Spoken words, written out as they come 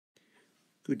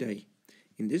Good day.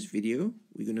 In this video,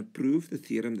 we're going to prove the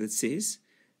theorem that says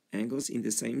angles in the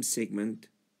same segment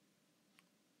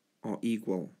are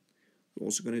equal. We're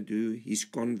also going to do his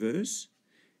converse,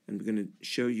 and we're going to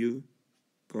show you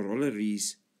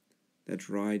corollaries that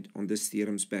ride on this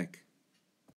theorem's back.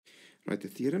 Right, the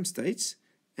theorem states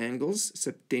angles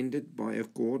subtended by a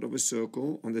chord of a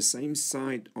circle on the same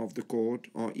side of the chord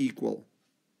are equal.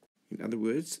 In other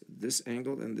words, this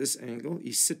angle and this angle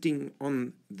is sitting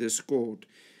on this chord.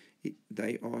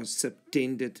 They are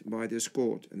subtended by this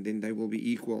chord, and then they will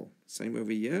be equal. Same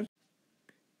over here.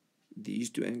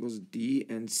 These two angles D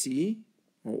and C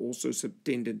are also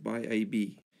subtended by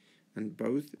AB, and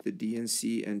both the D and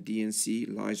C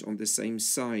lies on the same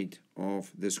side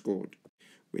of this chord.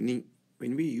 When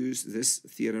we use this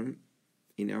theorem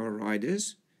in our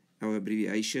riders, our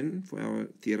abbreviation for our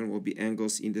theorem will be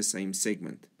angles in the same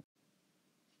segment.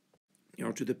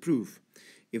 Now to the proof.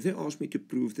 If they ask me to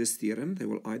prove this theorem, they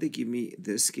will either give me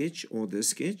this sketch or this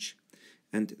sketch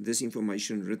and this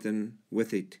information written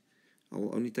with it. I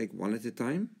will only take one at a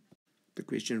time. The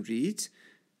question reads,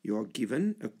 you are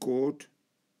given a chord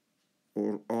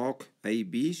or arc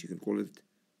AB, so you can call it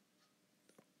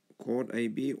chord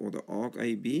AB or the arc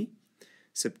AB,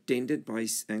 subtended by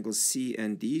angles C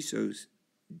and D, so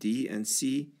D and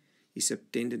C is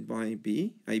subtended by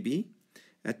AB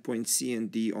at point C and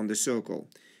D on the circle.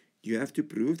 You have to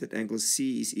prove that angle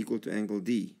C is equal to angle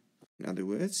D. In other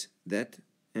words, that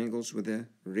angles with the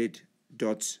red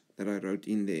dots that I wrote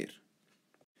in there.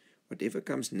 Whatever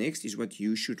comes next is what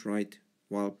you should write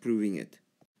while proving it.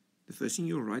 The first thing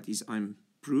you'll write is I'm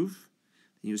proof.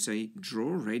 Then you say draw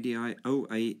radii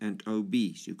OA and OB.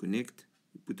 So you connect,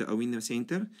 you put the O in the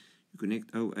center, you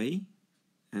connect OA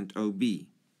and OB.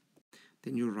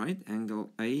 Then you write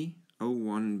angle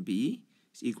AO1B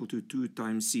is equal to 2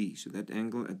 times C. So that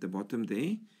angle at the bottom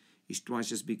there is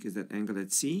twice as big as that angle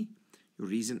at C. Your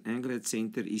reason angle at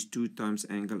center is 2 times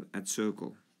angle at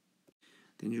circle.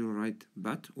 Then you write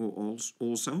but or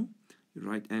also. You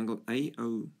write angle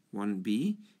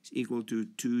AO1B is equal to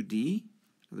 2D.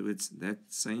 In other words, that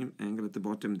same angle at the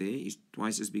bottom there is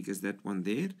twice as big as that one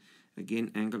there.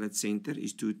 Again, angle at center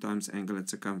is 2 times angle at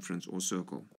circumference or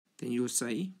circle. Then you'll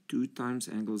say 2 times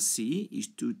angle C is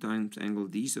 2 times angle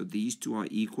D, so these two are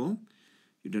equal.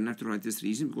 You don't have to write this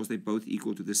reason because they're both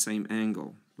equal to the same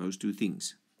angle, those two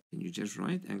things. Then you just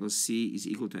write angle C is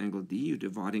equal to angle D, you're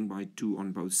dividing by 2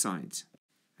 on both sides.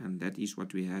 And that is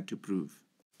what we had to prove.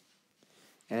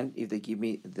 And if they give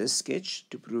me this sketch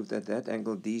to prove that that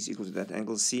angle D is equal to that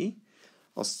angle C,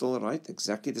 I'll still write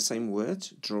exactly the same words.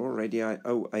 Draw radii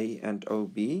OA and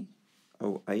OB,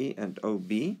 OA and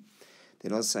OB.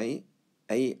 Then I'll say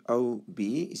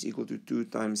AOB is equal to 2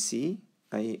 times C,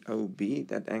 AOB,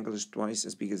 that angle is twice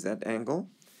as big as that angle,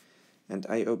 and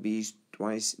AOB is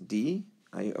twice D,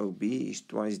 AOB is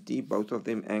twice D, both of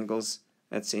them angles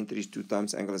at center is 2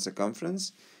 times angle at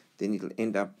circumference. Then it'll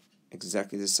end up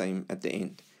exactly the same at the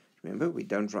end. Remember, we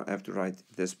don't have to write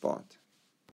this part.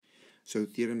 So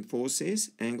theorem 4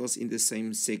 says angles in the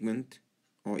same segment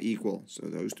are equal. So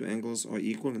those two angles are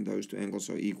equal and those two angles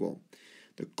are equal.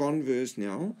 The converse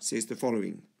now says the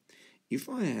following. If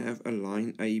I have a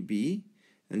line AB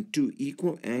and two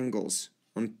equal angles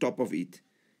on top of it,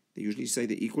 they usually say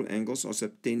the equal angles are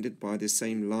subtended by the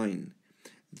same line,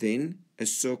 then a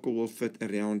circle will fit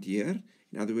around here.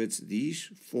 In other words, these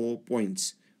 4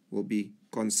 points will be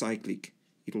concyclic.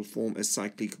 It will form a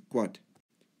cyclic quad.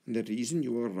 And the reason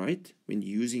you will write when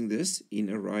using this in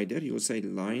a rider, you will say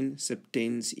line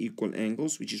subtends equal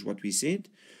angles, which is what we said.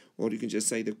 Or you can just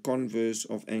say the converse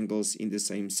of angles in the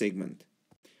same segment.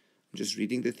 I'm just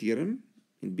reading the theorem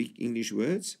in big English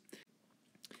words.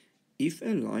 If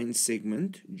a line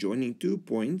segment joining 2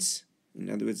 points,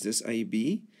 in other words this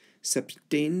AB,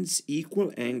 subtends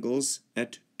equal angles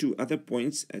at 2 other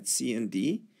points at C and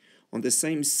D on the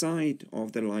same side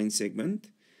of the line segment,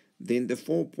 then the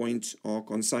 4 points are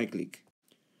concyclic.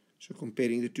 So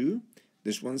comparing the two,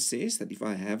 this one says that if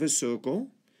I have a circle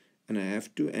and I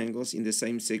have 2 angles in the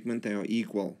same segment, they are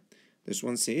equal. This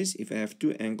one says if I have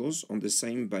 2 angles on the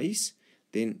same base,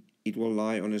 then it will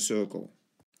lie on a circle.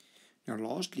 Now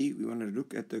lastly, we want to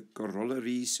look at the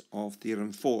corollaries of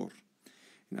theorem 4.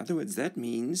 In other words, that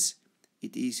means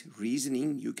it is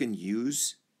reasoning you can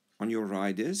use on your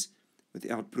riders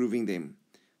without proving them.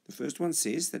 The first one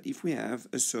says that if we have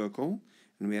a circle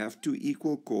and we have 2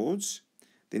 equal chords,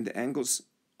 then the angles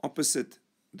opposite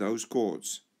those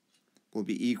chords will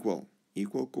be equal.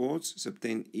 Equal chords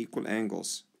subtend equal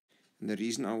angles. And the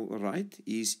reason I will write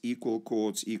is equal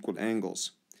chords, equal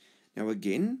angles. Now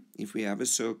again, if we have a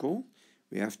circle,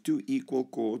 we have 2 equal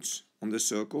chords on the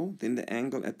circle, then the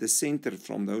angle at the center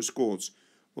from those chords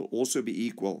will also be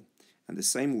equal. And the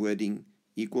same wording,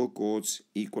 equal chords,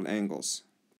 equal angles.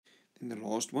 Then the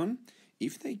last one,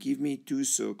 if they give me two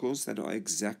circles that are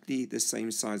exactly the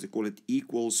same size, they call it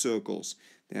equal circles.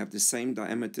 They have the same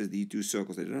diameter, the two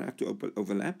circles. They don't have to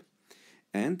overlap.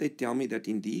 And they tell me that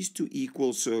in these two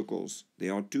equal circles,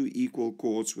 there are two equal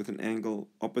chords with an angle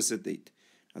opposite it.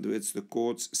 In other words, the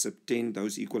chords subtend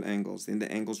those equal angles. Then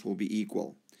the angles will be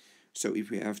equal. So if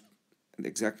we have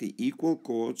exactly equal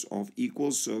chords of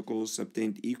equal circles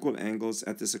subtend equal angles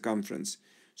at the circumference.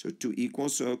 So two equal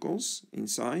circles in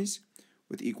size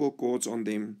with equal chords on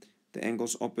them, the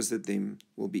angles opposite them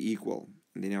will be equal.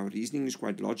 And then our reasoning is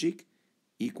quite logic.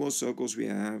 Equal circles we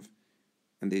have,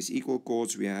 and there's equal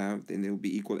chords we have, then there will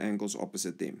be equal angles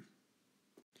opposite them.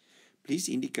 Please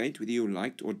indicate whether you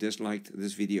liked or disliked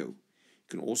this video. You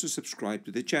can also subscribe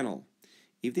to the channel.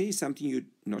 If there is something you're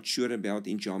not sure about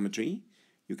in geometry,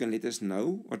 you can let us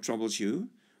know what troubles you,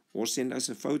 or send us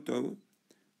a photo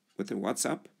with a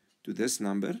WhatsApp to this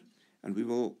number, and we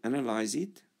will analyze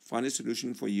it, find a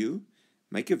solution for you,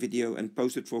 make a video and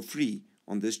post it for free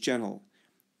on this channel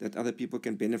that other people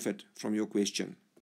can benefit from your question.